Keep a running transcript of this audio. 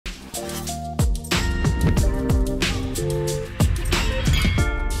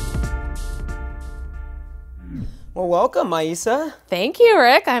Well, welcome, Maisa. Thank you,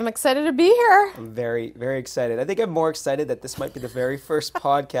 Rick. I'm excited to be here. I'm very, very excited. I think I'm more excited that this might be the very first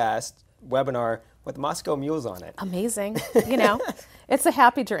podcast webinar with Moscow mules on it. Amazing. It's a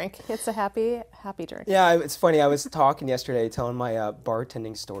happy drink. It's a happy drink. Yeah, it's funny. I was talking yesterday, telling my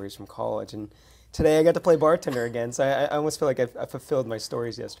bartending stories from college, and today I got to play bartender again. So I almost feel like I fulfilled my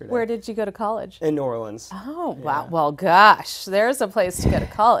stories yesterday. Where did you go to college? In New Orleans. Oh, wow. Well, gosh, there's a place to go to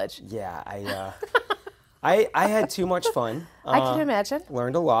college. Yeah, I had too much fun. I can imagine.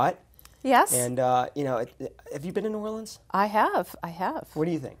 Learned a lot. Yes. And, have you been to New Orleans? I have. What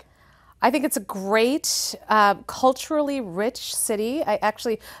do you think? I think it's a great, culturally rich city.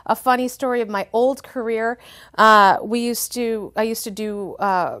 A funny story of my old career, I used to do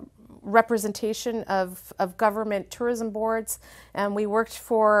representation of government tourism boards, and we worked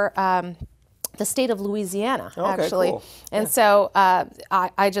for the state of Louisiana, actually. Cool. And so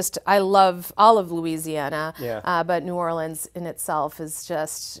I love all of Louisiana, Yeah. but New Orleans in itself is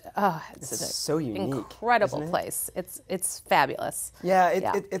just, It's so unique, incredible isn't it? place. It's fabulous. Yeah,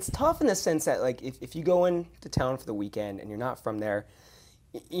 Yeah. it's tough in the sense that, like, if you go into town for the weekend and you're not from there,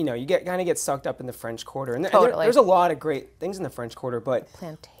 you kind of get sucked up in the French Quarter. And Totally. there's a lot of great things in the French Quarter, but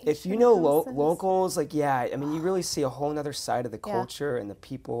if you know Plantation houses. locals, like, you really see a whole other side of the culture and the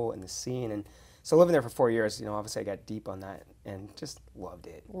people and the scene. And so living there for 4 years, obviously I got deep on that and just loved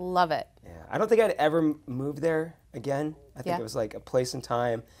it. Love it. Yeah, I don't think I'd ever move there again. I think Yeah. it was like a place and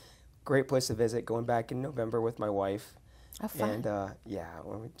time, great place to visit. Going back in November with my wife, Oh, fun. and the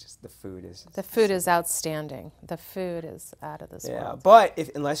food is The food is outstanding. The food is out of this world. But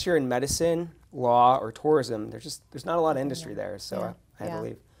unless you're in medicine, law, or tourism, there's not a lot of industry there. So I had to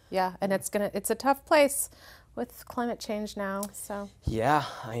leave. Yeah, and it's a tough place with climate change now. So Yeah,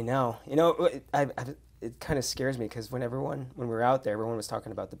 I know. It kind of scares me because when we were out there, everyone was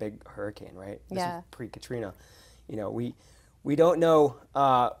talking about the big hurricane, right? This Yeah. was pre-Katrina. We don't know.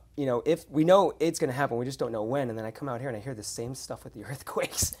 If we know it's going to happen, we just don't know when. And then I come out here and I hear the same stuff with the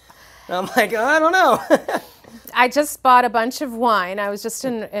earthquakes. And I'm like, I don't know. I just bought a bunch of wine. I was just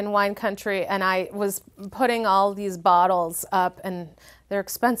in wine country, and I was putting all these bottles up, and they're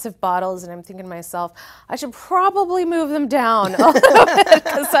expensive bottles, and I'm thinking to myself, I should probably move them down a little bit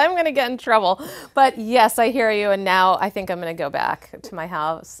because I'm going to get in trouble. But yes, I hear you, and now I think I'm going to go back to my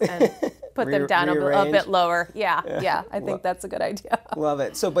house and put them down a bit lower. Yeah, I think that's a good idea. Love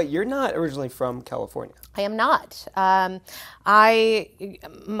it. So, but you're not originally from California. I am not.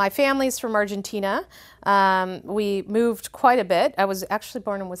 My family's from Argentina. We moved quite a bit. I was actually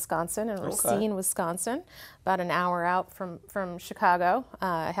born in Wisconsin, in Racine, Wisconsin, about an hour out from Chicago,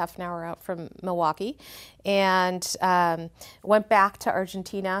 half an hour out from Milwaukee, and went back to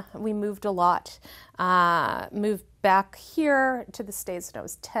Argentina. We moved a lot. Moved back here to the States when I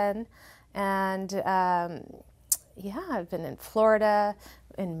was 10, and I've been in Florida,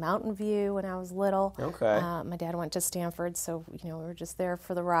 in Mountain View when I was little. Okay. My dad went to Stanford, so we were just there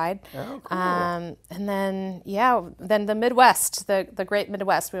for the ride. Oh, cool. And then the Midwest, the great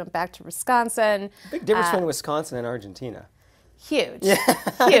Midwest. We went back to Wisconsin. Big difference between Wisconsin and Argentina. Huge. Yeah, Huge.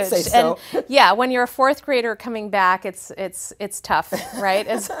 I'd say so. And when you're a fourth grader coming back, it's tough, right?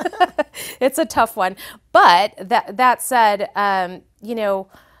 It's a tough one. But that said, I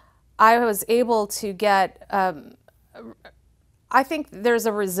was able to get. I think there's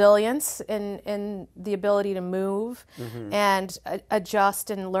a resilience in the ability to move and adjust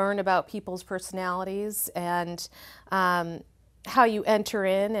and learn about people's personalities and how you enter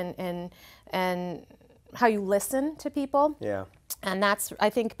in and how you listen to people. Yeah. And that's, I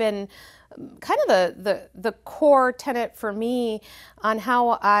think, been kind of the core tenet for me on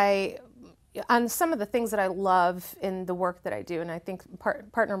on some of the things that I love in the work that I do. And I think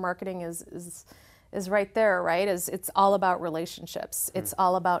partner marketing is right there, right? It's all about relationships. It's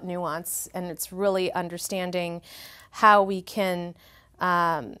all about nuance, and it's really understanding how we can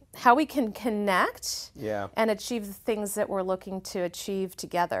connect and achieve the things that we're looking to achieve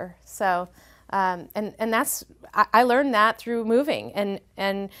together. So, and that's I learned that through moving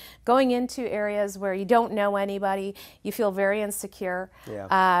and going into areas where you don't know anybody. You feel very insecure,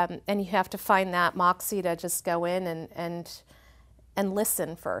 and you have to find that moxie to just go in and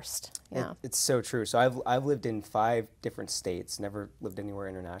listen first. Yeah, It's so true. So I've lived in 5 different states, never lived anywhere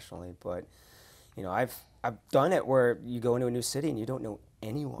internationally, but I've done it where you go into a new city and you don't know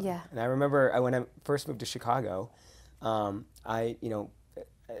anyone. Yeah. And I remember when I first moved to Chicago, I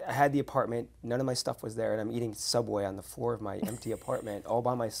had the apartment, none of my stuff was there, and I'm eating Subway on the floor of my empty apartment all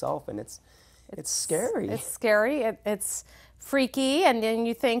by myself, and it's scary. It's scary. It's freaky, and then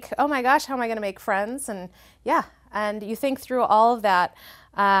you think, oh my gosh, how am I going to make friends? And and you think through all of that.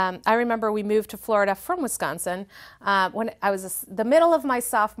 I remember we moved to Florida from Wisconsin when I was the middle of my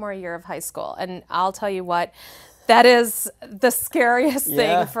sophomore year of high school. And I'll tell you what, that is the scariest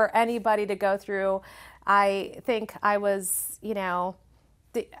thing for anybody to go through. I think I was,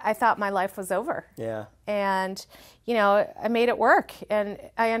 I thought my life was over. Yeah. And, I made it work. And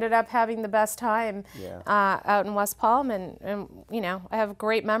I ended up having the best time out in West Palm. And, I have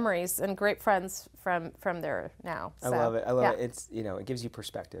great memories and great friends from there now. So, I love it. I love it. It's, it gives you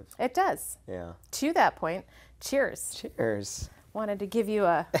perspective. It does. Yeah. To that point, cheers. Cheers. Wanted to give you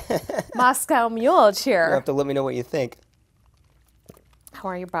a Moscow Mule cheer. You'll have to let me know what you think. How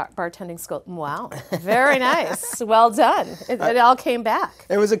are your bartending skills? Wow, very nice. Well done. It all came back.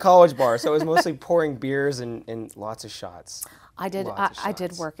 It was a college bar, so it was mostly pouring beers and lots of shots. I did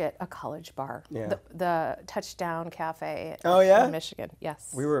work at a college bar, the Touchdown Cafe in Michigan.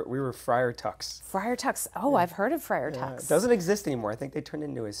 Yes. We were Friar Tuck's. Friar Tuck's. Oh, I've heard of Friar Tuck's. It doesn't exist anymore. I think they turned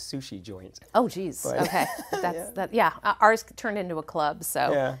into a sushi joint. Oh, geez. But, okay. Ours turned into a club,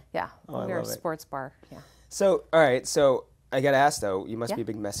 so we're a sports bar. Yeah. So, all right, so I got to ask, though, you must be a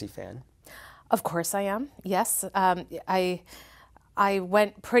big Messi fan. Of course I am, yes. I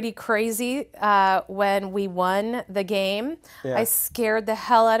went pretty crazy when we won the game. Yeah. I scared the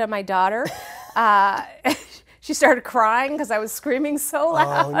hell out of my daughter. She started crying because I was screaming so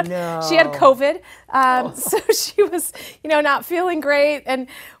loud. Oh, no. She had COVID, so she was, not feeling great. And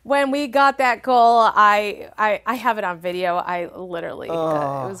when we got that goal, I have it on video. I literally, it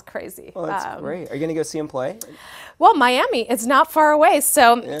was crazy. Oh, that's great. Are you going to go see him play? Well, Miami, it's not far away,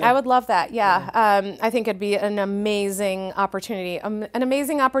 so I would love that. Yeah. I think it'd be an amazing opportunity,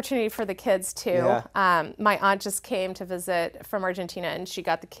 for the kids too. Yeah. My aunt just came to visit from Argentina, and she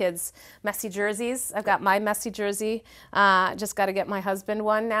got the kids Messi jerseys. I've got my Messi jersey. Just got to get my husband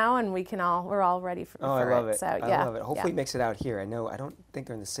one now, and we're all ready for I love it. So I love it. Hopefully, it makes it out here. I don't think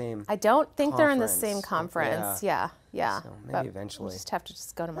they're in the same. I don't think they're in the same conference. Yeah. So maybe eventually. We'll just have to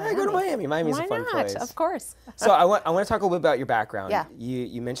go to Miami. Go to Miami. Miami's a fun place. Of course. So I want to talk a little bit about your background. Yeah.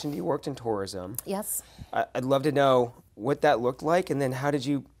 You mentioned you worked in tourism. Yes. I'd love to know what that looked like, and then how did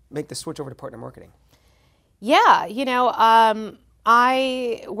you make the switch over to partner marketing? Yeah,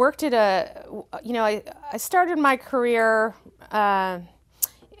 I worked at I started my career at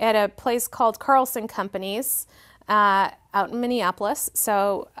a place called Carlson Companies out in Minneapolis.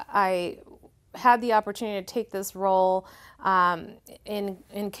 So I had the opportunity to take this role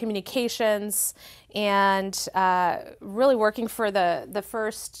in communications and really working for the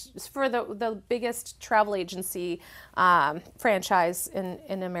biggest travel agency franchise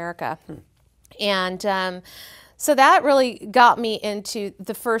in America. And so that really got me into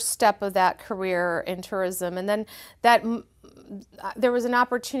the first step of that career in tourism. And then there was an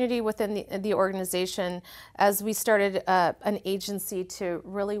opportunity within the organization as we started an agency to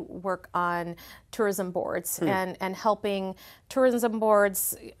really work on tourism boards and helping tourism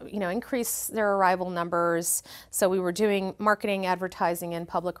boards, increase their arrival numbers. So we were doing marketing, advertising, and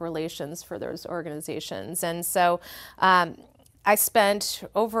public relations for those organizations. And so I spent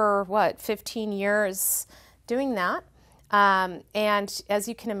over 15 years doing that. And as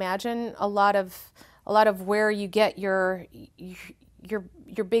you can imagine, a lot of where you get your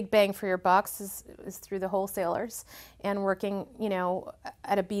big bang for your bucks is through the wholesalers and working,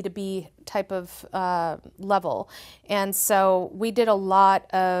 at a B2B type of level. And so we did a lot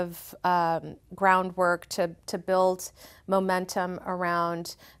of groundwork to build momentum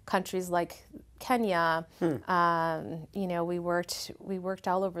around countries like Kenya. We worked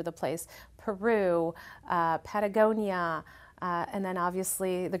all over the place. Peru, Patagonia, and then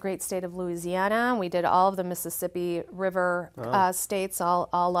obviously the great state of Louisiana. We did all of the Mississippi River states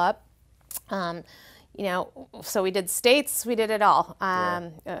all up. So we did states, we did it all.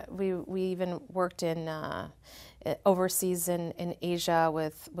 We even worked in overseas in Asia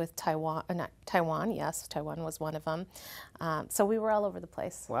with Taiwan. Not Taiwan, yes, Taiwan was one of them. So we were all over the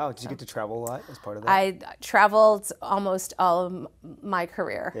place. Wow, did you get to travel a lot as part of that? I traveled almost all of my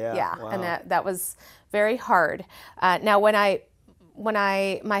career. Yeah. Wow. And that was very hard. Now, when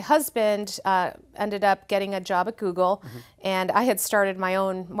my husband ended up getting a job at Google, and I had started my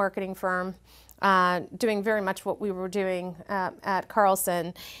own marketing firm, doing very much what we were doing at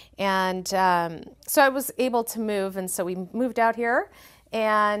Carlson, and so I was able to move, and so we moved out here,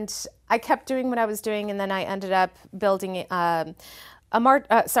 and I kept doing what I was doing, and then I ended up building a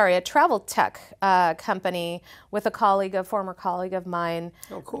travel tech company with a former colleague of mine.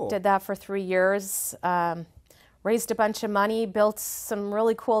 Oh, cool. Did that for 3 years. raised a bunch of money, built some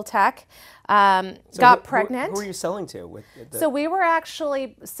really cool tech, got pregnant. Who were you selling to? So we were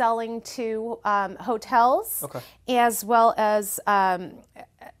actually selling to hotels, Okay. as well as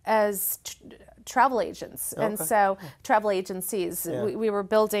travel agents, and so travel agencies. Yeah. We were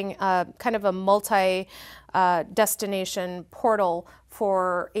building kind of a multi-destination portal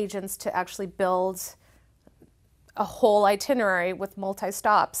for agents to actually build a whole itinerary with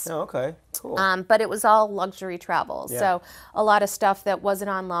multi-stops. Oh, okay, cool. But it was all luxury travel. Yeah. So a lot of stuff that wasn't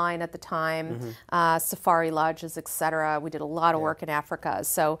online at the time, safari lodges, etc. We did a lot of work in Africa.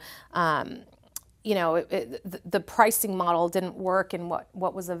 So, the pricing model didn't work in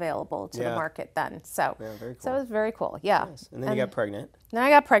what was available to the market then. So, very cool. So it was very cool. Yeah. Nice. And then you got pregnant. Then I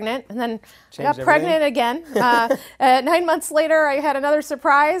got pregnant, and then I got Changed pregnant again. 9 months later, I had another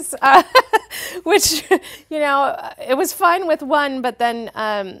surprise, which, it was fine with one, but then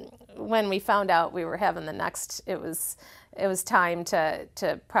when we found out we were having the next, it was time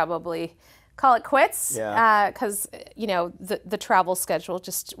to probably call it quits, because the travel schedule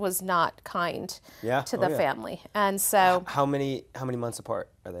just was not kind to the family, and so How many months apart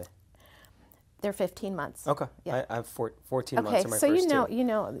are they? they're 15 months. Okay. Yeah. I have 14 months Okay, in my so first you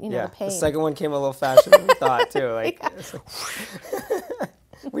know two. the pain. The second one came a little faster than we thought too.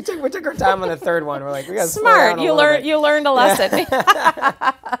 We took our time on the third one. We're like, we got to slow Smart. down a little bit. You learned a lesson.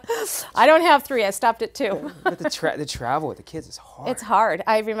 I don't have 3. I stopped at 2. But the travel with the kids is hard. It's hard.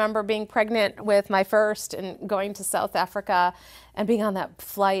 I remember being pregnant with my first and going to South Africa and being on that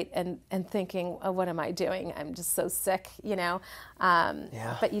flight and thinking, oh, what am I doing? I'm just so sick,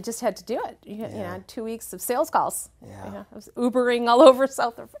 But you just had to do it. You know, 2 weeks of sales calls. Yeah. I was Ubering all over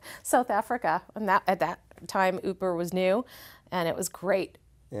South Africa. And at that time, Uber was new, and it was great.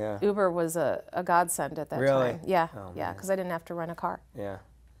 Yeah. Uber was a godsend at that Really? time. Yeah, Oh, yeah, because I didn't have to rent a car. Yeah.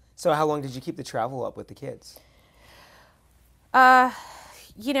 So how long did you keep the travel up with the kids? I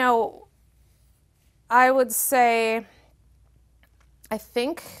would say, I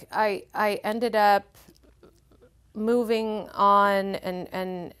think I ended up moving on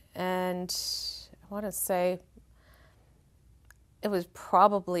and I want to say it was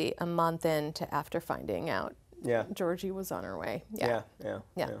probably a month into after finding out Georgie was on her way. Yeah.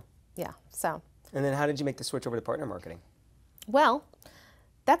 So. And then how did you make the switch over to partner marketing? Well,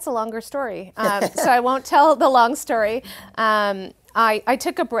 that's a longer story. So I won't tell the long story. I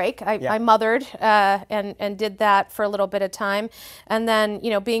took a break. I mothered and did that for a little bit of time. And then,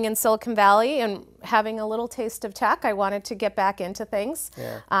 being in Silicon Valley and having a little taste of tech, I wanted to get back into things.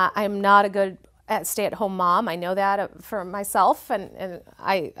 Yeah. I'm not a good stay-at-home mom. I know that for myself, and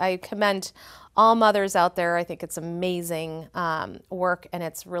I commend all mothers out there. I think it's amazing work, and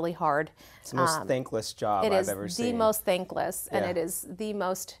it's really hard. It's the most thankless job I've ever seen. It is the most thankless, and it is the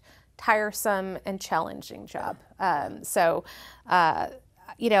most tiresome and challenging job. I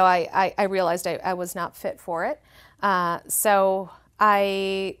realized I was not fit for it. So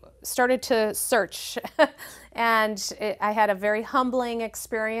I started to search, and I had a very humbling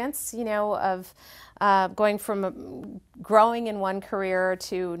experience, of going from growing in one career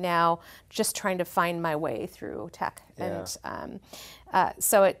to now just trying to find my way through tech. Yeah. And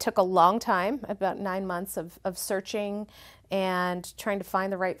so it took a long time, about 9 months of searching and trying to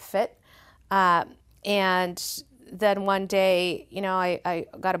find the right fit. And then one day, I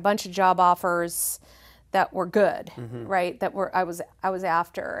got a bunch of job offers that were good, right? That I was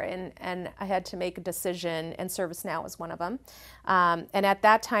after, and I had to make a decision, and ServiceNow was one of them. And at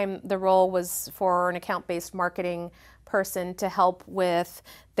that time, the role was for an account-based marketing person to help with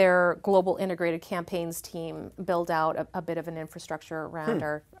their global integrated campaigns team build out a bit of an infrastructure around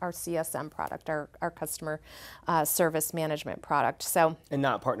our CSM product, our customer service management product. So, and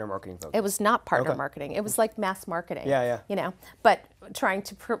not partner marketing focused. It was not partner marketing. It was like mass marketing. Yeah. But trying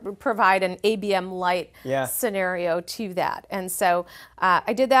to provide an ABM light scenario to that. And so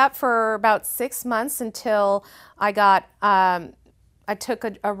I did that for about 6 months until I got I took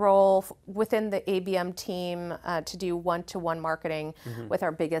a role within the ABM team to do one-to-one marketing with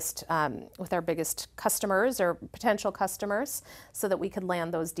our biggest customers or potential customers, so that we could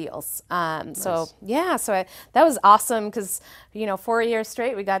land those deals. Nice. That was awesome because 4 years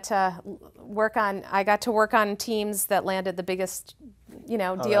straight I got to work on teams that landed the biggest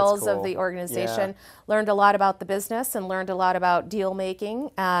deals of the organization. Yeah. Learned a lot about the business and learned a lot about deal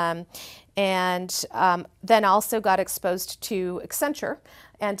making. And then also got exposed to Accenture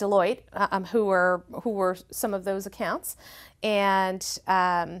and Deloitte, who were some of those accounts, and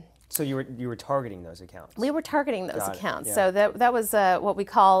so you were targeting those accounts. We were targeting those accounts. Yeah. So that was what we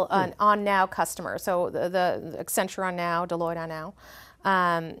call an on now customer. So the Accenture on now, Deloitte on now,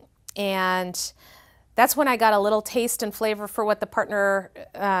 and that's when I got a little taste and flavor for what the partner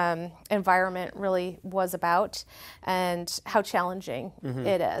environment really was about and how challenging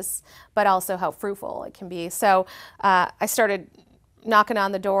it is, but also how fruitful it can be. So I started knocking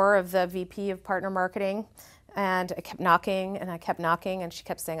on the door of the VP of partner marketing, and I kept knocking and I kept knocking, and she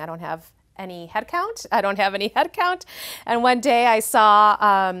kept saying, I don't have any headcount. I don't have any headcount. And one day I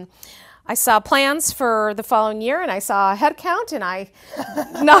saw plans for the following year, and I saw a head count, and I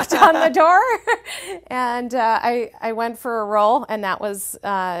knocked on the door, and I went for a role, and that was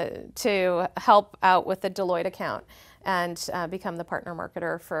to help out with the Deloitte account and become the partner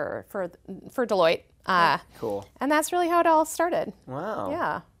marketer for Deloitte. Cool. And that's really how it all started. Wow.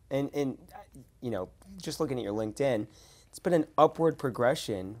 Yeah. And just looking at your LinkedIn, it's been an upward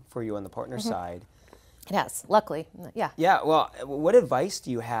progression for you on the partner side. It has, luckily, yeah. Yeah, well, what advice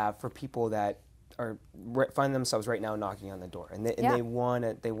do you have for people that are find themselves right now knocking on the door, and they want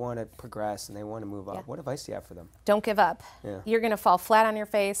to progress and they want to move up? What advice do you have for them? Don't give up. Yeah. You're going to fall flat on your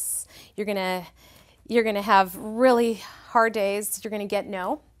face. You're going to have really hard days. You're going to get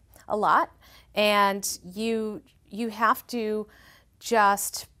no a lot, and you have to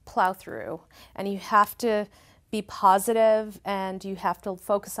just plow through, and you have to be positive, and you have to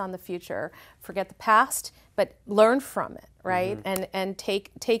focus on the future. Forget the past, but learn from it, right? And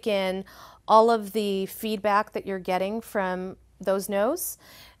take in all of the feedback that you're getting from those no's,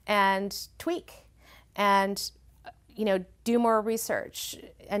 and tweak, and do more research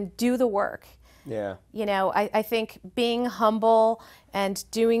and do the work. Yeah. I think being humble and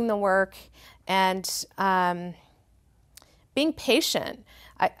doing the work and being patient.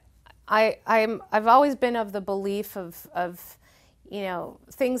 I've always been of the belief of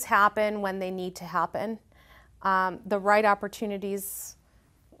things happen when they need to happen. The right opportunities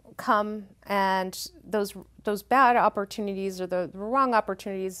come, and those bad opportunities or the wrong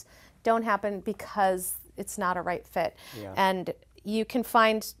opportunities don't happen because it's not a right fit. Yeah. And you can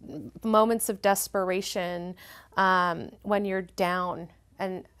find moments of desperation when you're down.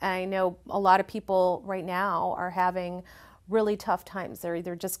 And I know a lot of people right now are having really tough times. They're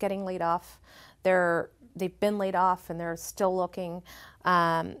either just getting laid off, they've been laid off and they're still looking,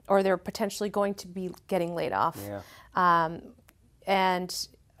 or they're potentially going to be getting laid off. Yeah. And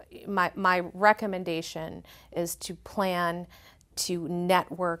my recommendation is to plan, to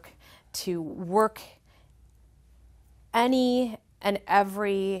network, to work any and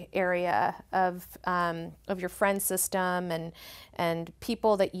every area of your friend system and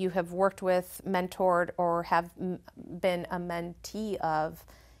people that you have worked with, mentored, or have been a mentee of.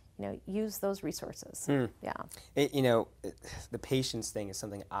 Use those resources. Yeah. The patience thing is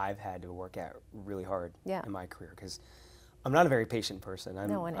something I've had to work at really hard in my career, because I'm not a very patient person.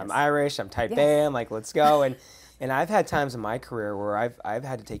 I'm Irish. I'm type A. I'm like, let's go. And I've had times in my career where I've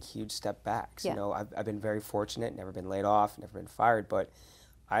had to take huge step backs. Yeah. I've been very fortunate, never been laid off, never been fired, but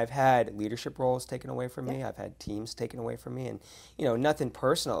I've had leadership roles taken away from me. I've had teams taken away from me, and nothing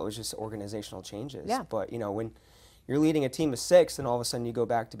personal. It was just organizational changes. Yeah. But when you're leading a team of 6 and all of a sudden you go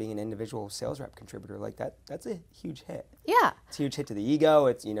back to being an individual sales rep contributor like that, that's a huge hit. Yeah. It's a huge hit to the ego.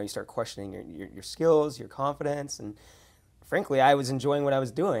 It's you start questioning your skills, your confidence, and frankly, I was enjoying what I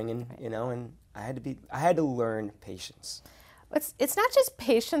was doing, and and I had to learn patience. It's not just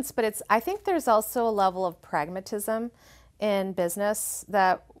patience, but I think there's also a level of pragmatism in business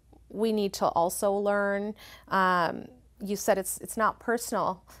that we need to also learn. You said it's not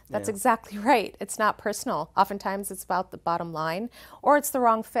personal. That's exactly right. It's not personal. Oftentimes it's about the bottom line, or it's the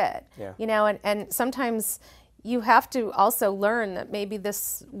wrong fit. Yeah. And sometimes you have to also learn that maybe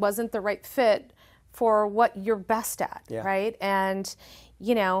this wasn't the right fit for what you're best at, right? And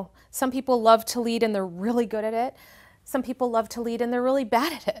some people love to lead and they're really good at it. Some people love to lead and they're really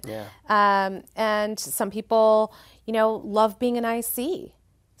bad at it. Yeah. And some people, love being an IC.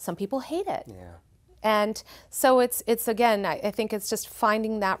 Some people hate it. Yeah. And so it's again, I think it's just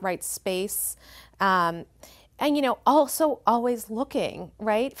finding that right space. And, also always looking,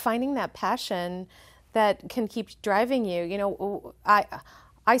 right? Finding that passion that can keep driving you.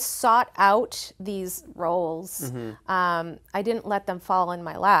 I sought out these roles. I didn't let them fall in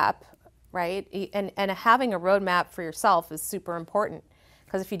my lap, right? And having a roadmap for yourself is super important,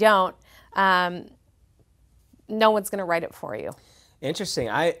 because if you don't, no one's going to write it for you. Interesting.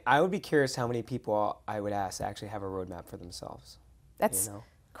 I would be curious how many people I would ask actually have a roadmap for themselves. That's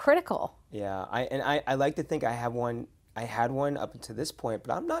critical. Yeah. I like to think I had one up until this point,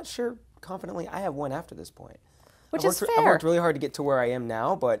 but I'm not sure confidently I have one after this point. Which is fair. I've worked really hard to get to where I am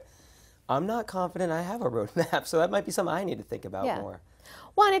now, but I'm not confident I have a roadmap, so that might be something I need to think about more.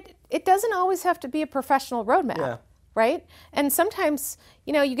 Well, and it doesn't always have to be a professional roadmap, right? And sometimes,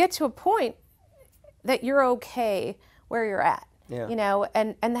 you get to a point that you're okay where you're at, you know,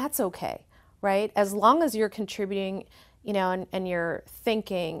 and that's okay, right? As long as you're contributing, you know, and you're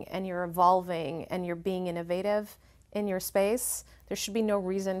thinking and you're evolving and you're being innovative in your space, there should be no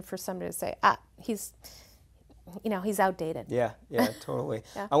reason for somebody to say, he's outdated. Yeah, totally.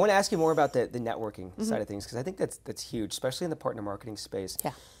 Yeah. I want to ask you more about the networking side of things, because I think that's huge, especially in the partner marketing space.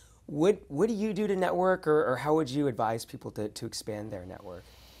 Yeah. What do you do to network, or how would you advise people to expand their network?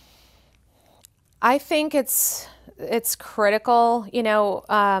 I think it's critical. You know,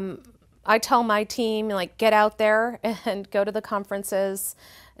 I tell my team, like, get out there and go to the conferences,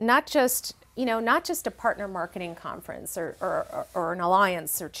 not just a partner marketing conference or an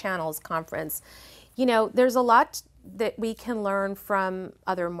alliance or channels conference. You know, there's a lot that we can learn from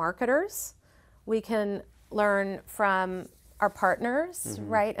other marketers. We can learn from our partners,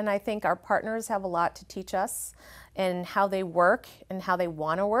 right? And I think our partners have a lot to teach us in how they work and how they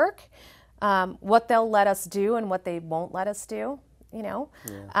want to work, what they'll let us do and what they won't let us do, you know?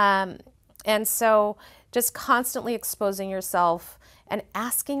 Yeah. And so just constantly exposing yourself and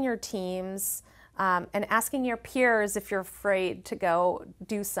asking your teams and asking your peers if you're afraid to go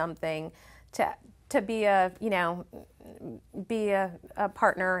do something, to be a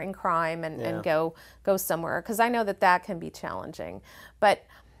partner in crime and go somewhere, because I know that can be challenging. But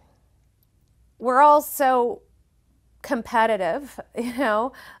we're all so competitive, you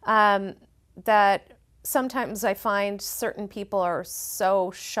know, that sometimes I find certain people are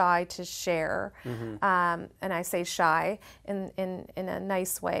so shy to share, and I say shy in a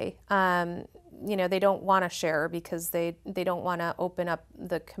nice way. You know, they don't want to share because they don't want to open up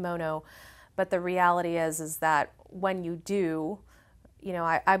the kimono. But the reality is that when you do, you know,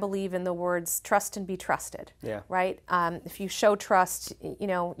 I believe in the words trust and be trusted. Yeah. Right. If you show trust, you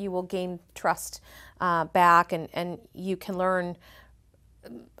know, you will gain trust back, and you can learn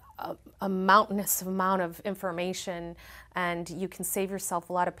a mountainous amount of information, and you can save yourself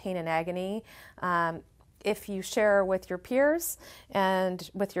a lot of pain and agony if you share with your peers and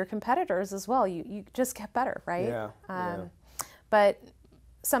with your competitors as well. You just get better, right? Yeah. But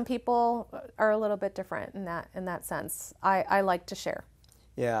some people are a little bit different in that sense. I like to share.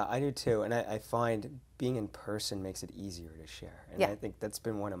 Yeah, I do too, and I find being in person makes it easier to share. And I think that's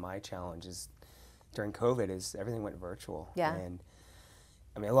been one of my challenges during COVID, is everything went virtual. Yeah. And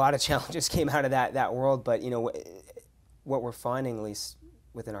I mean, a lot of challenges came out of that world, but you know, what we're finding, at least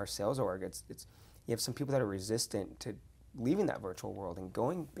within our sales org, it's you have some people that are resistant to leaving that virtual world and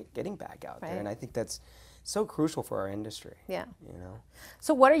getting back out there, and I think that's so crucial for our industry. Yeah. You know.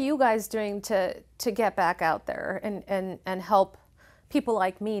 So what are you guys doing to get back out there and help people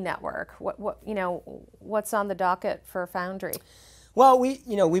like me network? What you know, what's on the docket for Foundry? Well,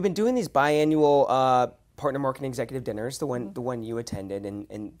 we've been doing these biannual partner marketing executive dinners, the one you attended,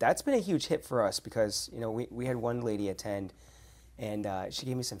 and that's been a huge hit for us, because you know we had one lady attend, and she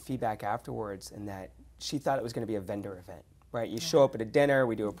gave me some feedback afterwards, in that she thought it was going to be a vendor event. Right, you show up at a dinner,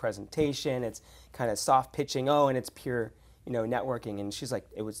 we do a presentation, it's kind of soft pitching, and it's pure, you know, networking. And she's like,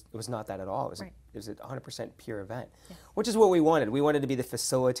 it was not that at all. It was a 100% pure event, which is what we wanted. We wanted to be the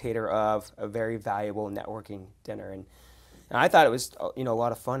facilitator of a very valuable networking dinner, and I thought it was, you know, a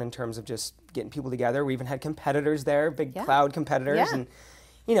lot of fun in terms of just getting people together. We even had competitors there, big cloud competitors, and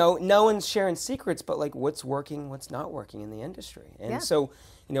you know, no one's sharing secrets, but like what's working, what's not working in the industry. And so,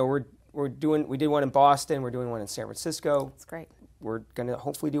 you know, we did one in Boston, we're doing one in San Francisco. That's great. We're going to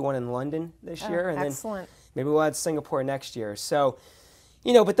hopefully do one in London this year. And excellent. Then maybe we'll add Singapore next year. So,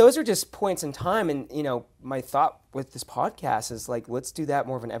 you know, but those are just points in time. And, you know, my thought with this podcast is like, let's do that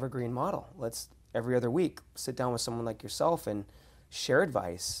more of an evergreen model. Let's every other week sit down with someone like yourself and share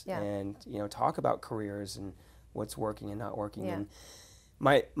advice and, you know, talk about careers and what's working and not working. And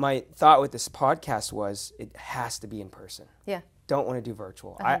my thought with this podcast was it has to be in person. Yeah. Don't want to do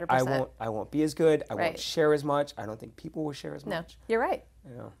virtual. I won't be as good. I won't share as much. I don't think people will share as much. No, you're right.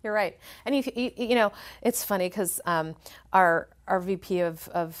 You're right. And you know, it's funny because our VP of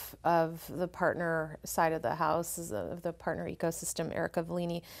the partner side of the house, of the partner ecosystem, Erica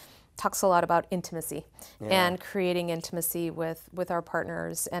Vellini, talks a lot about intimacy and creating intimacy with our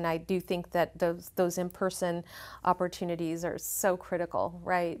partners. And I do think that those in-person opportunities are so critical,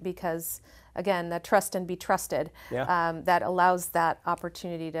 right? Because again, the trust and be trusted, that allows that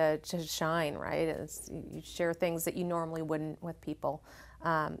opportunity to shine, right? You share things that you normally wouldn't with people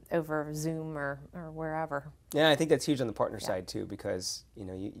over Zoom or wherever. Yeah, I think that's huge on the partner side too, because you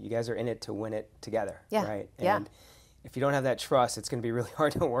know you guys are in it to win it together, right? And if you don't have that trust, it's going to be really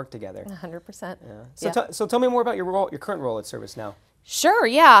hard to work together. 100%. So tell me more about your current role at ServiceNow. Sure,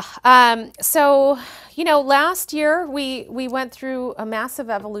 yeah. So, Last year we went through a massive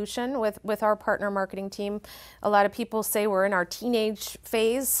evolution with our partner marketing team. A lot of people say we're in our teenage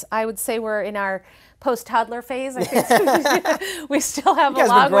phase. I would say we're in our post-toddler phase. I think we still have a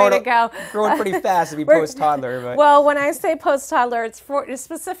long way to go. Growing pretty fast to be post-toddler. But. Well, when I say post-toddler, it's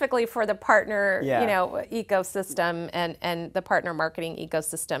specifically for the partner, ecosystem and the partner marketing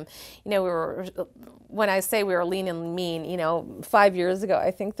ecosystem. When I say we were lean and mean, 5 years ago,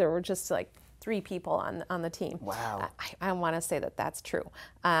 I think there were just like 3 people on the team. Wow. I want to say that that's true.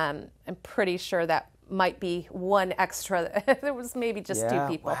 I'm pretty sure that might be one extra. There was maybe just 2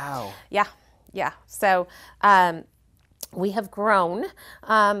 people. Wow. Yeah. So we have grown,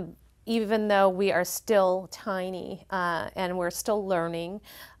 even though we are still tiny and we're still learning.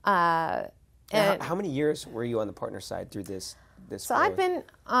 How many years were you on the partner side through this? So growth? I've been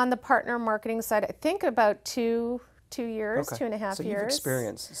on the partner marketing side, I think about 2 years, okay. 2.5 years. So you've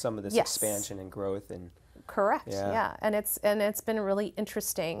experienced some of this expansion and growth and. Correct. Yeah. And it's been really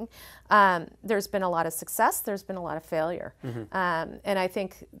interesting. There's been a lot of success. There's been a lot of failure. Mm-hmm. And I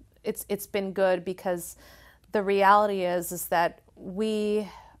think it's been good because the reality is that we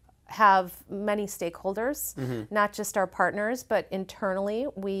have many stakeholders, not just our partners, but internally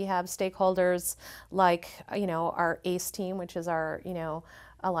we have stakeholders like, our ACE team, which is our,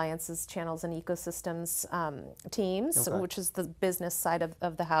 alliances, channels, and ecosystems teams, which is the business side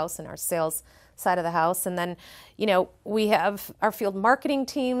of the house, and our sales side of the house. And then, we have our field marketing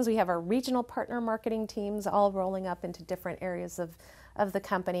teams, we have our regional partner marketing teams, all rolling up into different areas of the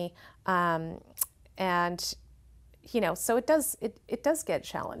company. So it does get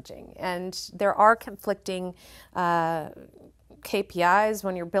challenging, and there are conflicting KPIs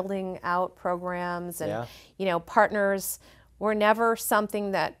when you're building out programs, and partners were never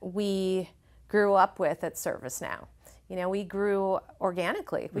something that we grew up with at ServiceNow. We grew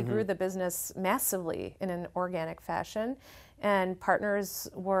organically. We grew the business massively in an organic fashion, and partners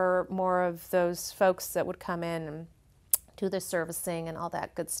were more of those folks that would come in and do the servicing and all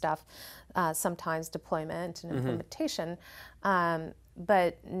that good stuff, sometimes deployment and implementation.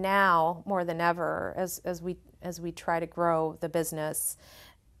 But now, more than ever, as we try to grow the business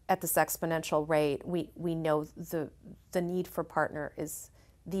at this exponential rate, we know the need for partner is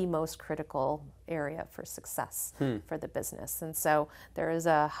the most critical area for success for the business. And so there is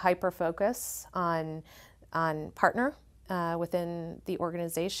a hyper focus on partner within the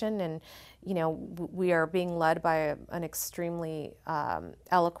organization, and we are being led by an extremely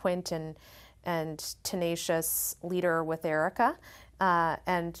eloquent and tenacious leader with Erica.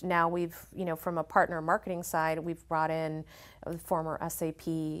 And now we've, from a partner marketing side, we've brought in the former SAP,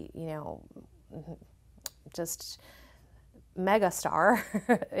 just megastar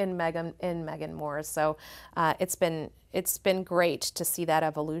in Megan Moore. So it's been great to see that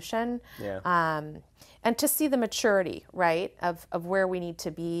evolution. Yeah. And to see the maturity, right, of where we need to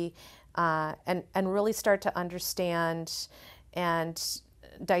be, and really start to understand and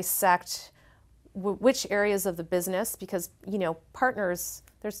dissect which areas of the business, because partners,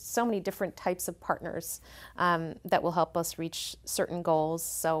 there's so many different types of partners that will help us reach certain goals.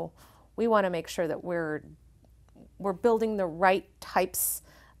 So we want to make sure that we're building the right types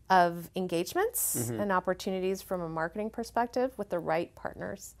of engagements and opportunities from a marketing perspective with the right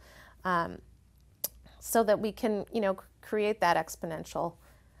partners, so that we can create that exponential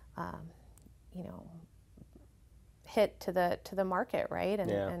hit to the market, right?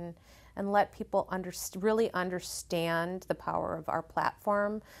 And let people really understand the power of our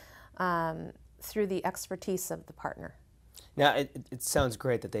platform through the expertise of the partner. Now, it sounds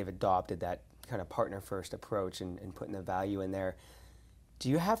great that they've adopted that kind of partner-first approach and putting the value in there. Do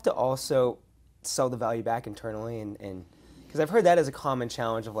you have to also sell the value back internally? And because I've heard that as a common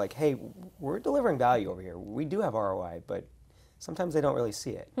challenge of like, hey, we're delivering value over here. We do have ROI, but sometimes they don't really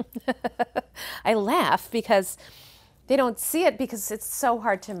see it. I laugh because they don't see it because it's so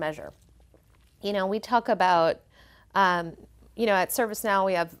hard to measure. We talk about, at ServiceNow,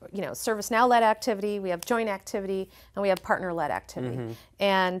 we have, ServiceNow-led activity, we have joint activity, and we have partner-led activity.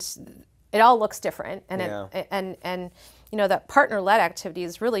 And it all looks different. And that partner-led activity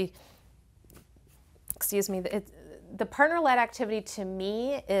is really, the partner-led activity to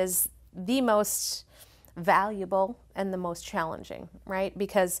me is the most valuable and the most challenging, right?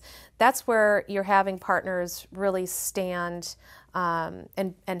 Because that's where you're having partners really stand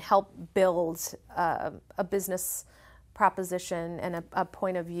and help build a business proposition and a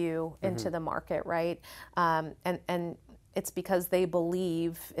point of view into the market, right? And it's because they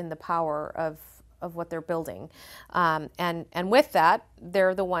believe in the power of what they're building. And with that,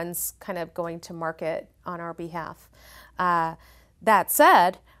 they're the ones kind of going to market on our behalf. That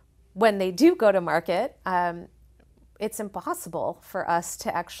said, when they do go to market, it's impossible for us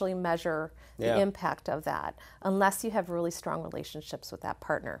to actually measure the impact of that unless you have really strong relationships with that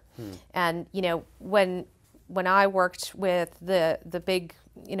partner. And when I worked with the big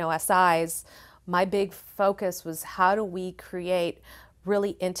SIs, my big focus was how do we create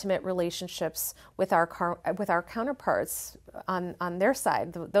really intimate relationships with our counterparts on their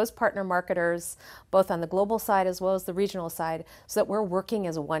side, those partner marketers, both on the global side as well as the regional side, so that we're working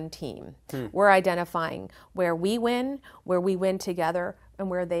as one team. We're identifying where we win together, and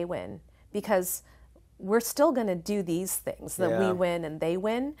where they win, because we're still going to do these things that we win and they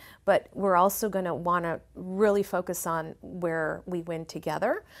win, but we're also going to want to really focus on where we win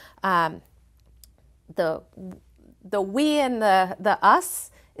together. The we and the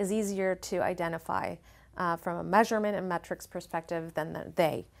us is easier to identify from a measurement and metrics perspective than the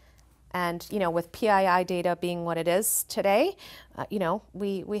they. And with PII data being what it is today,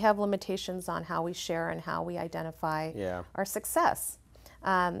 we have limitations on how we share and how we identify our success.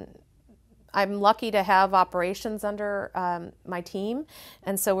 I'm lucky to have operations under my team,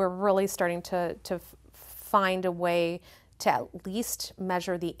 and so we're really starting to find a way to at least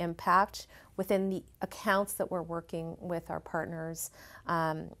measure the impact within the accounts that we're working with our partners,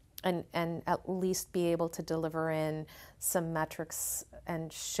 and at least be able to deliver in some metrics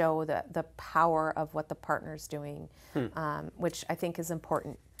and show the power of what the partner's doing, which I think is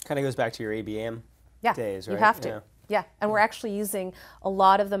important. Kind of goes back to your ABM days, right? You have to. Yeah, and we're actually using a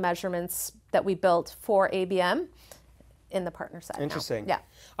lot of the measurements that we built for ABM in the partner side. Interesting. Now.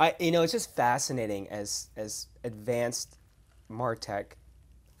 Yeah. It's just fascinating as advanced MarTech,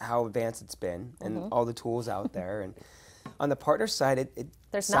 how advanced it's been, and all the tools out there. And on the partner side, it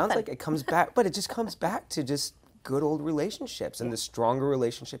sounds like it comes back, but it just comes back to just good old relationships. And the stronger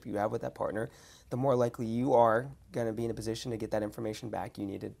relationship you have with that partner, the more likely you are going to be in a position to get that information back you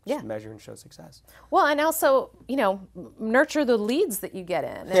need to measure and show success. Well, and also, nurture the leads that you get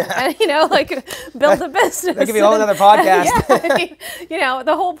in, and build a business. That could be a whole other podcast.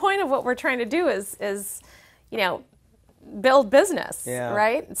 The whole point of what we're trying to do is build business,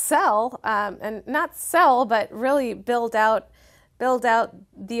 right? Sell, and not sell, but really build out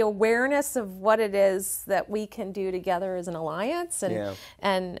the awareness of what it is that we can do together as an alliance,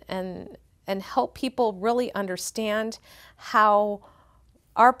 and help people really understand how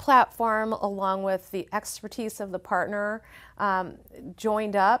our platform, along with the expertise of the partner,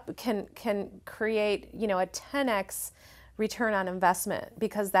 joined up, can create a 10x return on investment,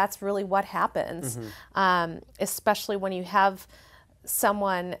 because that's really what happens, especially when you have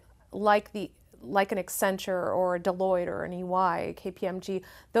someone like an Accenture or a Deloitte or an EY, KPMG,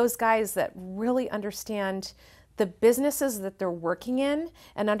 those guys that really understand the businesses that they're working in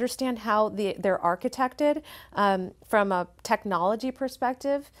and understand how they're architected from a technology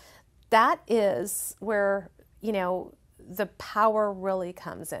perspective. That is where the power really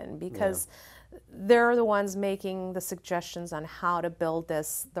comes in, because they're the ones making the suggestions on how to build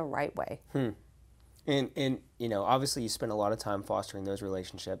this the right way. And obviously you spend a lot of time fostering those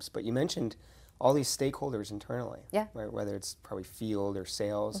relationships, but you mentioned all these stakeholders internally, right? Whether it's probably field or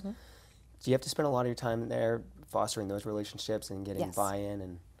sales. Do you have to spend a lot of your time there fostering those relationships and getting buy-in?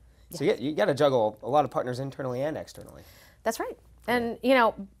 And so you got to juggle a lot of partners internally and externally. That's right. And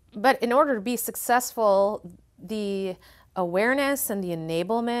but in order to be successful, the awareness and the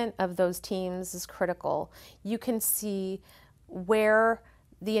enablement of those teams is critical. You can see where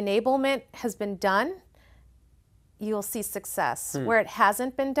the enablement has been done, you will see success. Where it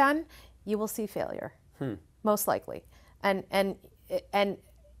hasn't been done, you will see failure, most likely. And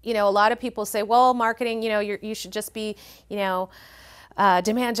a lot of people say, well, marketing, you should just be,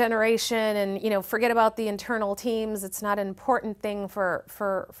 demand generation and, forget about the internal teams. It's not an important thing for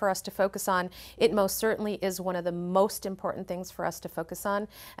us to focus on. It most certainly is one of the most important things for us to focus on,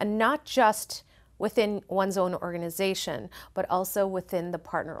 and not just within one's own organization, but also within the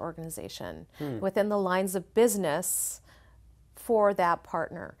partner organization, within the lines of business for that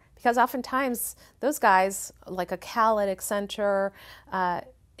partner. Because oftentimes those guys, like a Cal at Accenture,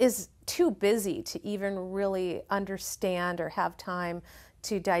 is too busy to even really understand or have time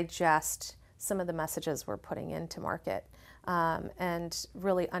to digest some of the messages we're putting into market, and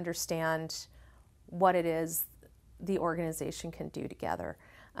really understand what it is the organization can do together.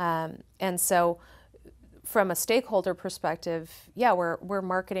 And so from a stakeholder perspective, we're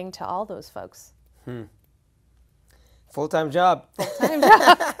marketing to all those folks. Full-time job. Full-time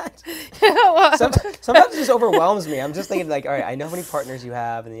job. Sometimes it just overwhelms me. I'm just thinking all right, I know how many partners you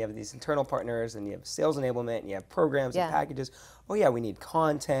have, and you have these internal partners, and you have sales enablement, and you have programs and packages. Oh yeah, we need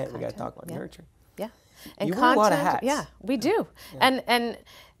content. We got to talk about nurture. And you content, wear a lot of hats. Yeah, we do. And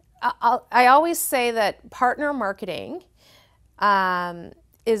I always say that partner marketing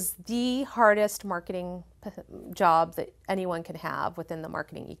is the hardest marketing job that anyone can have within the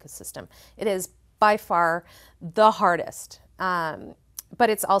marketing ecosystem. It is by far the hardest, but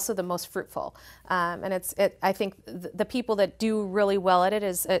it's also the most fruitful. And I think the people that do really well at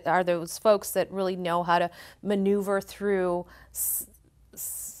it are those folks that really know how to maneuver through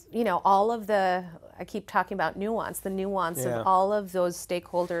all of I keep talking about nuance, the nuance of all of those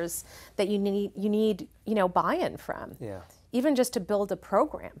stakeholders that you need buy-in from. Yeah. Even just to build a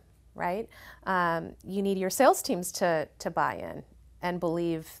program, right? You need your sales teams to buy in and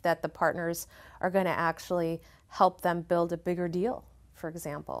believe that the partners are going to actually help them build a bigger deal, for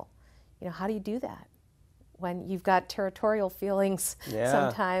example. How do you do that when you've got territorial feelings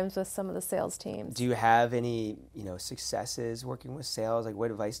sometimes with some of the sales teams? Do you have any, successes working with sales? Like,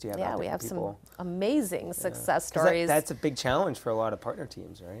 what advice do you have out there we have for people? some amazing success stories. That's a big challenge for a lot of partner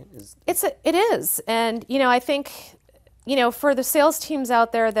teams, right? It is. And, I think, for the sales teams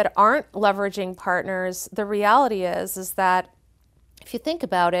out there that aren't leveraging partners, the reality is that if you think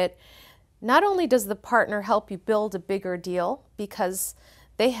about it, not only does the partner help you build a bigger deal because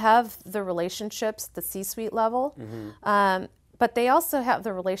they have the relationships at the C-suite level, but they also have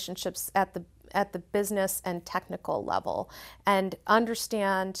the relationships at the business and technical level and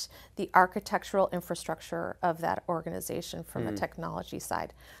understand the architectural infrastructure of that organization from the technology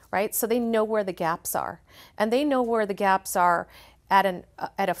side, right? So they know where the gaps are, and they know where the gaps are at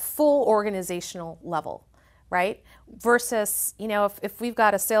a full organizational level, right? Versus, if we've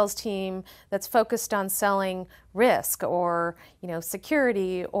got a sales team that's focused on selling risk or,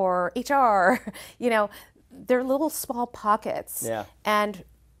 security or HR, they're little small pockets. Yeah. And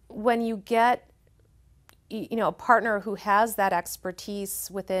when you get, a partner who has that expertise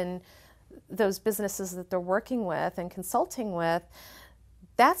within those businesses that they're working with and consulting with,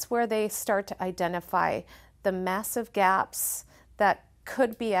 that's where they start to identify the massive gaps that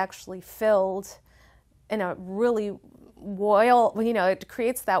could be actually filled in a really it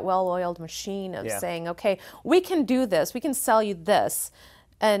creates that well-oiled machine of saying, okay, we can do this, we can sell you this,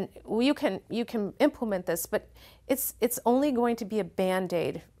 and you can implement this, but it's only going to be a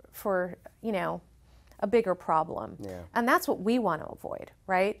Band-Aid for, a bigger problem. Yeah. And that's what we want to avoid,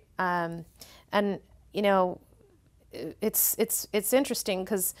 right? And, it's interesting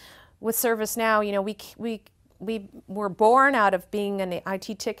because with ServiceNow, we were born out of being an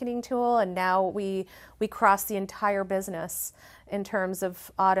IT ticketing tool, and now we cross the entire business in terms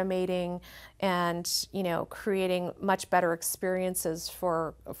of automating and creating much better experiences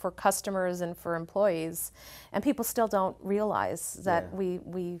for customers and for employees. And people still don't realize that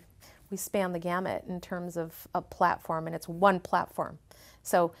we span the gamut in terms of a platform, and it's one platform.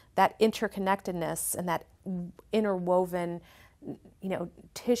 So that interconnectedness and that interwoven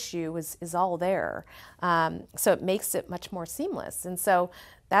tissue is all there. So it makes it much more seamless. And so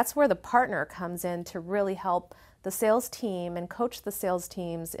that's where the partner comes in to really help the sales team and coach the sales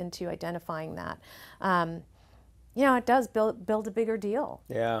teams into identifying that. It does build a bigger deal.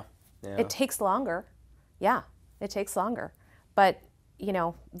 Yeah. It takes longer. Yeah, it takes longer. But,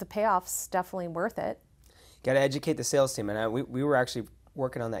 the payoff's definitely worth it. Got to educate the sales team. And we were actually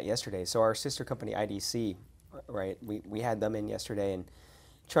working on that yesterday. So our sister company, IDC, right, we had them in yesterday and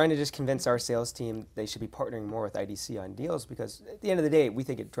trying to just convince our sales team they should be partnering more with IDC on deals, because at the end of the day, we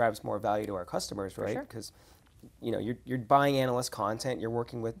think it drives more value to our customers, right? Because you're buying analyst content, you're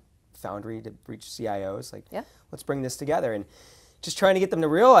working with Foundry to reach CIOs, let's bring this together, and just trying to get them to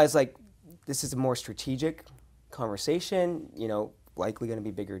realize this is a more strategic conversation, likely going to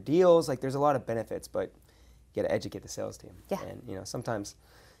be bigger deals, there's a lot of benefits, but you got to educate the sales team. Yeah. And sometimes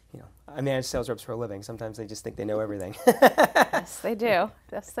I manage sales reps for a living. Sometimes they just think they know everything. Yes, they do.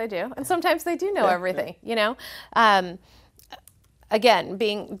 Yes, they do. And sometimes they do know everything, Again,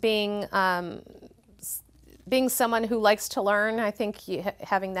 being someone who likes to learn, I think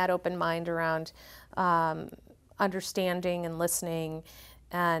having that open mind around understanding and listening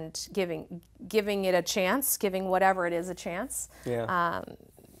and giving it a chance, giving whatever it is a chance,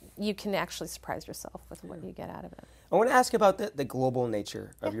 you can actually surprise yourself with what you get out of it. I want to ask about the global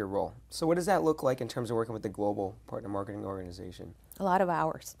nature of your role. So what does that look like in terms of working with the global partner marketing organization? A lot of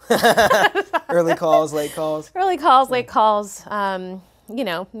hours. Early calls, late calls? Early calls, late calls, middle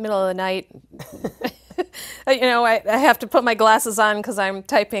of the night. I have to put my glasses on because I'm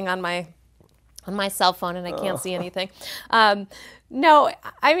typing on my cell phone and I can't see anything. No,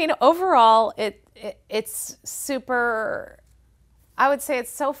 I mean, overall, it's super, I would say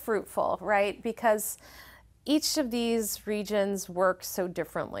it's so fruitful, right? Because each of these regions work so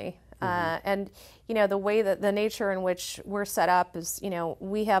differently. And, the way that the nature in which we're set up is,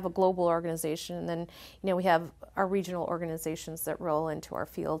 we have a global organization, and then, we have our regional organizations that roll into our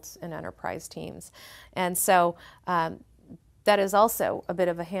fields and enterprise teams. And so that is also a bit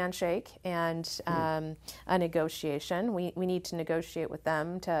of a handshake and a negotiation. We need to negotiate with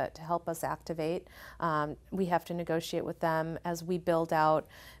them to help us activate. We have to negotiate with them as we build out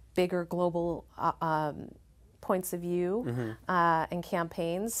bigger global points of view and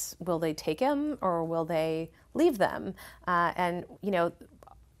campaigns. Will they take them or will they leave them? And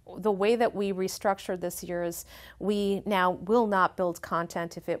the way that we restructured this year is we now will not build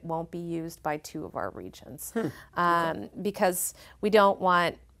content if it won't be used by 2 of our regions, because we don't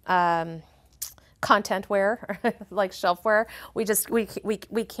want contentware like shelfware. We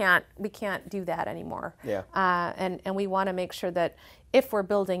can't do that anymore. Yeah. And we want to make sure that if we're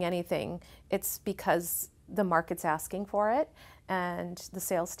building anything, it's because the market's asking for it and the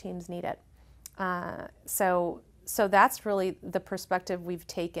sales teams need it. So that's really the perspective we've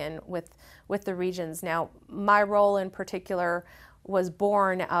taken with the regions. Now, my role in particular was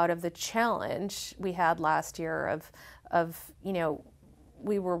born out of the challenge we had last year of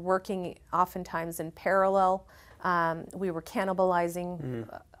we were working oftentimes in parallel. We were cannibalizing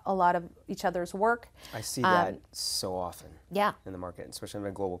a lot of each other's work. I see that so often Yeah. in the market, especially from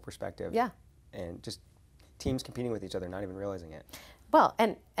a global perspective. Yeah. And just teams competing with each other, not even realizing it. Well,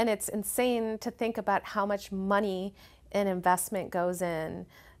 and it's insane to think about how much money and investment goes in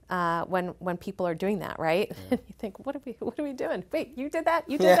when people are doing that, right? Yeah. You think, what are we doing? Wait, you did that?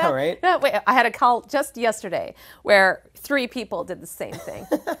 You did that? Yeah, right? No, wait, I had a call just yesterday where 3 people did the same thing.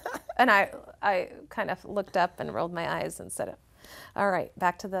 And I kind of looked up and rolled my eyes and said, all right,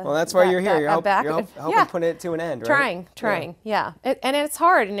 back to the... Well, that's why you're here. You're helping put it to an end, right? Trying, yeah. And it's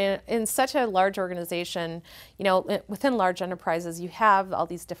hard. And in such a large organization, within large enterprises, you have all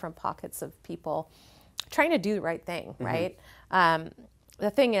these different pockets of people trying to do the right thing, right? The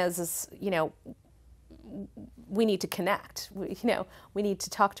thing is, we need to connect. We need to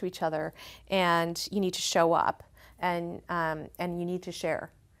talk to each other, and you need to show up, and you need to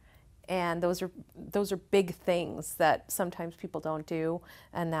share. And those are big things that sometimes people don't do,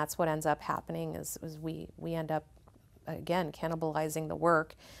 and that's what ends up happening is we end up, again, cannibalizing the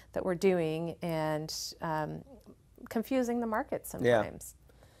work that we're doing and confusing the market sometimes.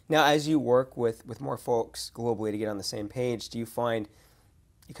 Yeah. Now, as you work with more folks globally to get on the same page, do you find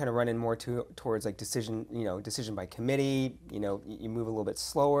you kind of run in more towards like decision by committee? You move a little bit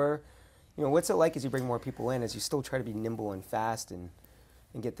slower. What's it like as you bring more people in, as you still try to be nimble and fast and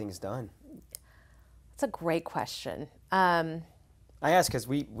get things done? That's a great question. I ask because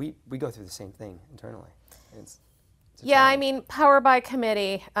we go through the same thing internally. It's I mean, power by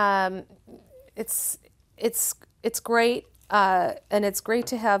committee. It's great, and it's great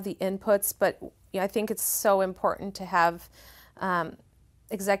to have the inputs, but I think it's so important to have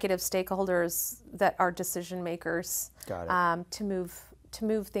executive stakeholders that are decision makers. Got it. To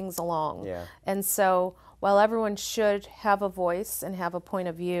move things along. Yeah. And so while everyone should have a voice and have a point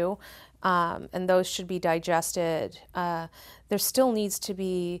of view, and those should be digested, there still needs to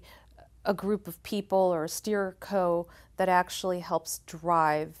be a group of people or a steer co that actually helps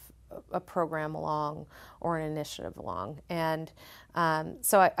drive a program along or an initiative along. And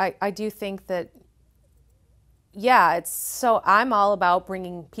so I do think that, I'm all about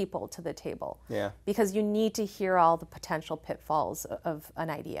bringing people to the table. Yeah. Because you need to hear all the potential pitfalls of an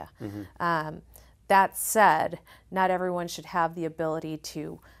idea. That said, not everyone should have the ability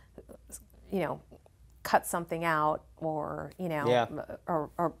to, cut something out or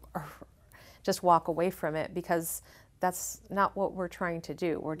just walk away from it, because that's not what we're trying to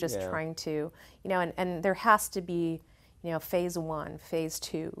do. We're just trying to, and there has to be, phase 1, phase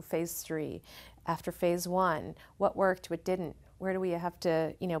 2, phase 3. After phase 1, what worked, what didn't? Where do we have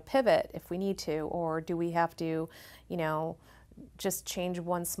to, pivot if we need to, or do we have to, just change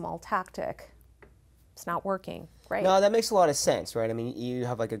one small tactic? It's not working, right? No, that makes a lot of sense, right? I mean, you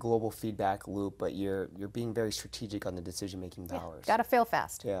have like a global feedback loop, but you're being very strategic on the decision-making powers. Got to fail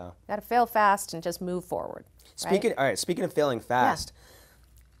fast. Yeah. Got to fail fast and just move forward. Speaking of failing fast,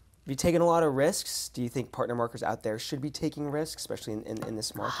 have you taken a lot of risks? Do you think partner marketers out there should be taking risks, especially in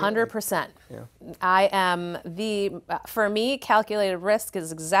this market? 100%. Yeah. I am for me, calculated risk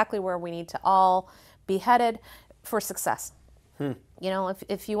is exactly where we need to all be headed for success.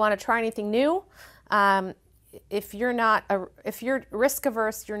 If you want to try anything new, if you're risk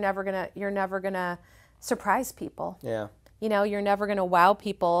averse, you're never gonna surprise people. Yeah. You're never gonna wow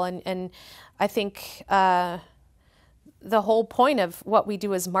people, and I think the whole point of what we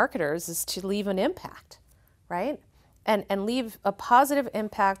do as marketers is to leave an impact, right? and leave a positive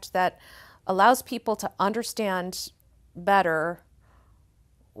impact that allows people to understand better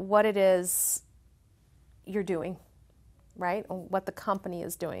what it is you're doing, right? What the company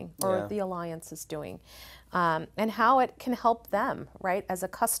is doing or the alliance is doing, and how it can help them, right, as a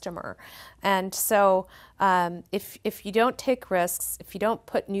customer. And so if you don't take risks, if you don't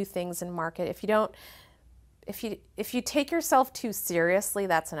put new things in market, if you take yourself too seriously,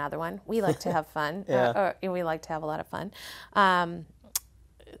 that's another one. We like to have fun. We like to have a lot of fun.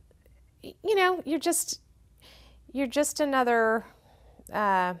 You're just another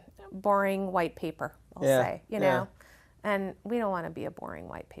boring white paper, I'll say, you know. And we don't want to be a boring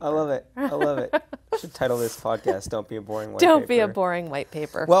white paper. I love it. I should title this podcast "Don't Be a Boring White Paper." Don't be a boring white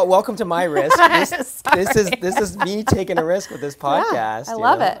paper. Well, welcome to my risk. This is me taking a risk with this podcast. I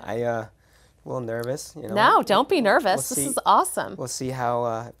love it. A little nervous, No, don't be nervous. This is awesome. We'll see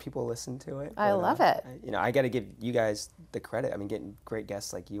how people listen to it. I love it. I got to give you guys the credit. I mean, getting great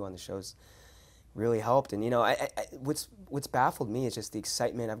guests like you on the shows really helped. And what's baffled me is just the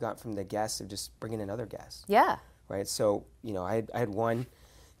excitement I've got from the guests of just bringing in other guests. Yeah. Right. So I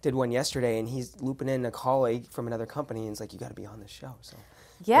did one yesterday, and he's looping in a colleague from another company, and he's like, "You got to be on this show." So.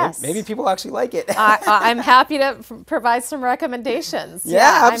 Yes. Maybe people actually like it. I'm happy to provide some recommendations.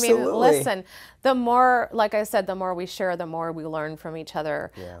 Yeah, absolutely. I mean, listen, the more, like I said, the more we share, the more we learn from each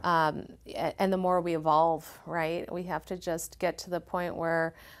other, and the more we evolve, right? We have to just get to the point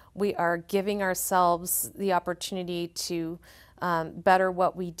where we are giving ourselves the opportunity to better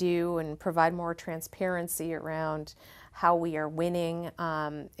what we do and provide more transparency around how we are winning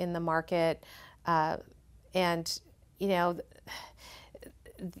in the market. And,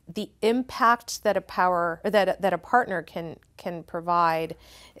 the impact that a partner can provide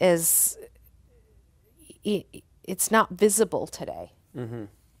is it's not visible today in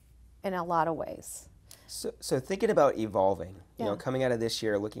a lot of ways. So thinking about evolving, coming out of this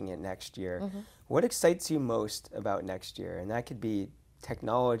year, looking at next year, what excites you most about next year? And that could be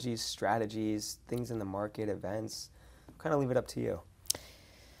technologies, strategies, things in the market, events. I'll kind of leave it up to you.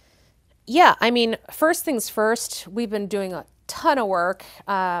 Yeah, I mean, first things first, we've been doing a ton of work.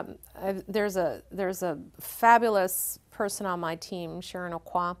 There's a fabulous person on my team, Sharon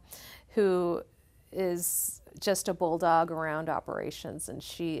Okwa, who is just a bulldog around operations, and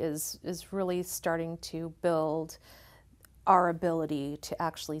she is really starting to build our ability to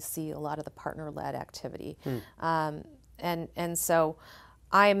actually see a lot of the partner-led activity. And so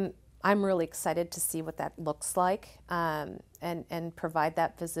I'm really excited to see what that looks like, and provide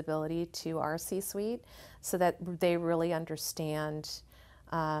that visibility to our C-suite so that they really understand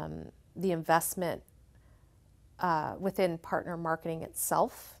the investment within partner marketing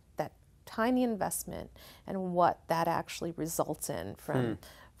itself, that tiny investment, and what that actually results in from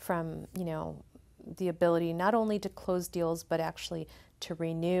the ability not only to close deals but actually to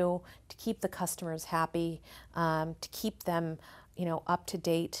renew, to keep the customers happy, to keep them up to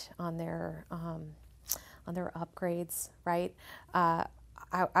date on their upgrades, right?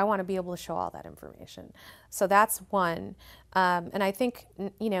 I want to be able to show all that information. So that's one. And I think,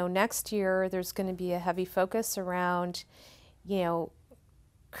 next year there's going to be a heavy focus around,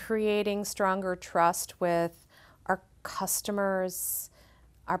 creating stronger trust with our customers,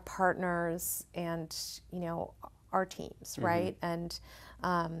 our partners, and, our teams, right? And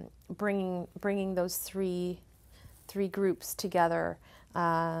bringing those three groups together,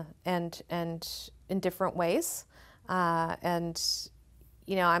 and in different ways, and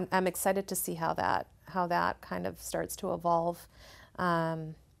I'm excited to see how that kind of starts to evolve.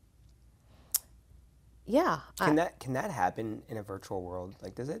 Can that happen in a virtual world?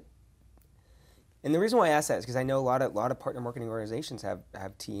 Like, does it? And the reason why I ask that is because I know a lot of partner marketing organizations have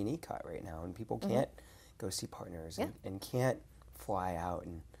T&E cut right now, and people can't go see partners and can't fly out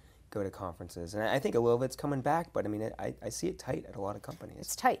and go to conferences. And I think a little of it's coming back, but I mean, I see it tight at a lot of companies.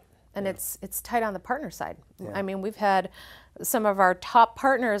 It's tight. And it's tight on the partner side. Yeah. I mean, we've had some of our top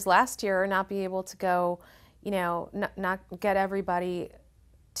partners last year not be able to go, not get everybody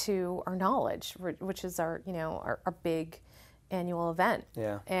to our knowledge, which is our big annual event.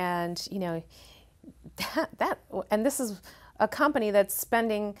 Yeah. And, and this is a company that's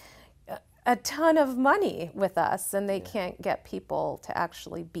spending a ton of money with us, and they can't get people to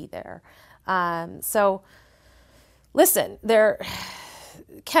actually be there. So listen,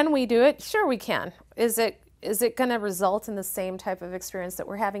 can we do it? Sure we can. Is it going to result in the same type of experience that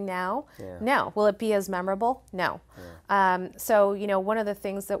we're having now? Yeah. No. Will it be as memorable? No. Yeah. So, one of the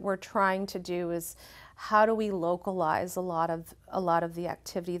things that we're trying to do is how do we localize a lot of the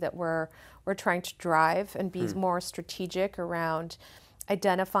activity that we're trying to drive and be more strategic around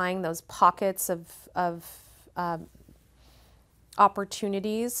identifying those pockets of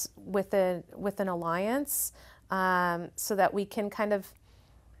opportunities with an alliance, so that we can kind of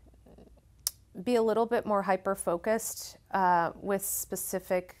be a little bit more hyper-focused with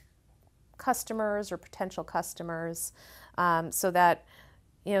specific customers or potential customers, so that,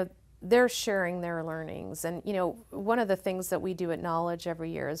 they're sharing their learnings. And, one of the things that we do at Knowledge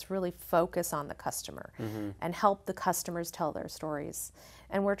every year is really focus on the customer and help the customers tell their stories.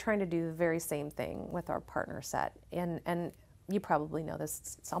 And we're trying to do the very same thing with our partner set. And you probably know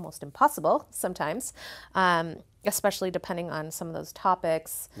this, it's almost impossible sometimes, especially depending on some of those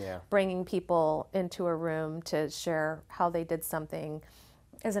topics. Yeah. Bringing people into a room to share how they did something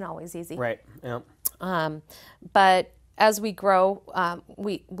isn't always easy. Right. Yeah. But as we grow,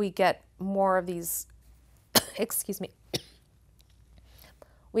 we get more of these, excuse me,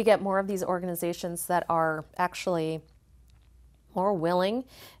 we get more of these organizations that are actually more willing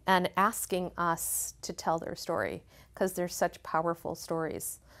and asking us to tell their story, because they're such powerful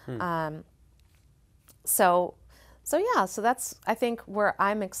stories. So that's, I think, where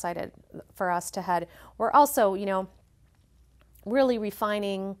I'm excited for us to head. We're also, really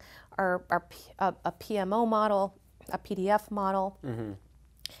refining a PMO model, a PDF model,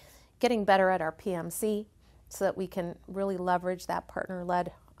 getting better at our PMC so that we can really leverage that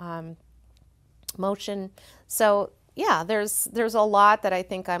partner-led motion. So yeah, there's a lot that I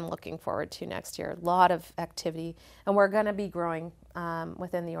think I'm looking forward to next year. A lot of activity, and we're going to be growing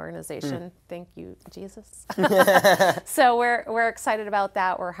within the organization. Thank you, Jesus. So we're excited about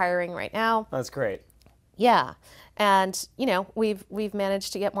that. We're hiring right now. That's great. Yeah, and we've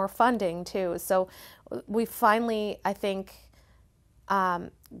managed to get more funding too. So we finally, I think,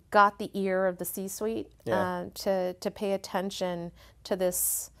 got the ear of the C-suite to pay attention to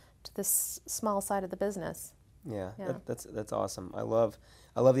this small side of the business. Yeah. That's awesome. I love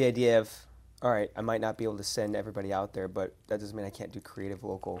the idea of, all right, I might not be able to send everybody out there, but that doesn't mean I can't do creative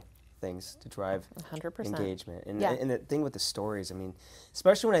local things to drive 100%. engagement. And the thing with the stories, I mean,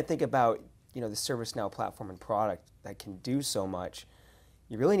 especially when I think about the ServiceNow platform and product that can do so much,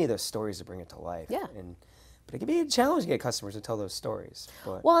 you really need those stories to bring it to life. Yeah. But it can be a challenge to get customers to tell those stories.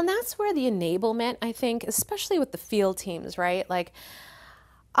 But. Well, and that's where the enablement, I think, especially with the field teams, right? Like,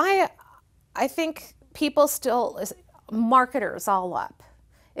 I think people still, marketers all up.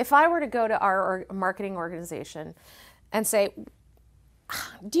 If I were to go to our marketing organization and say,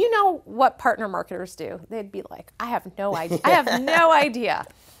 do you know what partner marketers do? They'd be like, I have no idea. I have no idea.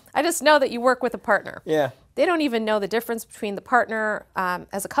 I just know that you work with a partner. Yeah. They don't even know the difference between the partner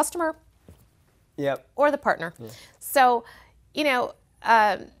as a customer or the partner. Yeah. So,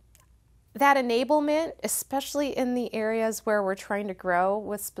 that enablement, especially in the areas where we're trying to grow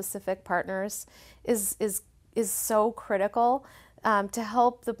with specific partners, is so critical to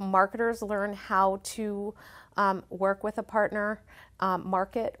help the marketers learn how to work with a partner,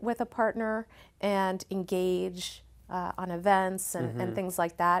 market with a partner, and engage on events and things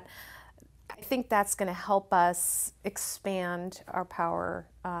like that. I think that's going to help us expand our power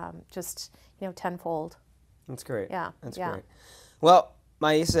just tenfold. That's great. Yeah. That's great. Well,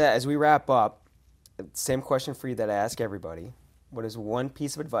 Maisa, as we wrap up, same question for you that I ask everybody. What is one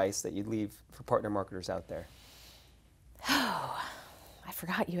piece of advice that you'd leave for partner marketers out there? Oh, I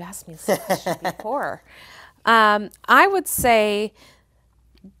forgot you asked me this question before. I would say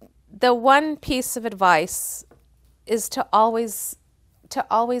the one piece of advice is to always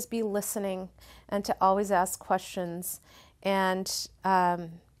be listening and to always ask questions and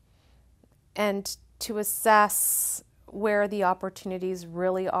to assess where the opportunities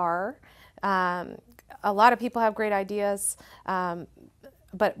really are. A lot of people have great ideas,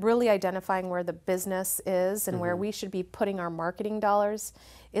 but really identifying where the business is and where we should be putting our marketing dollars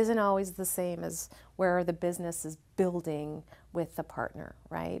isn't always the same as where the business is building with the partner,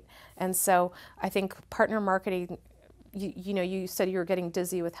 right? And so I think partner marketing, you said you were getting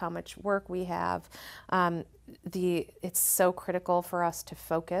dizzy with how much work we have. It's so critical for us to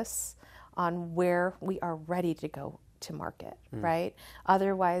focus on where we are ready to go to market, right?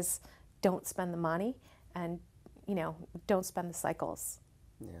 Otherwise, don't spend the money and, don't spend the cycles.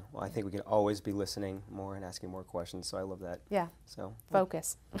 Yeah, well, I think we can always be listening more and asking more questions, so I love that. Yeah, so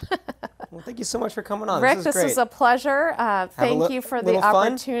focus. Well, thank you so much for coming on. Rick, this is a pleasure. Thank you for the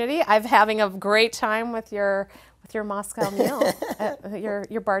opportunity. I'm having a great time with your Moscow meal.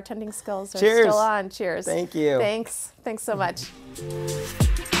 Your bartending skills are still on. Cheers. Thank you. Thanks so much.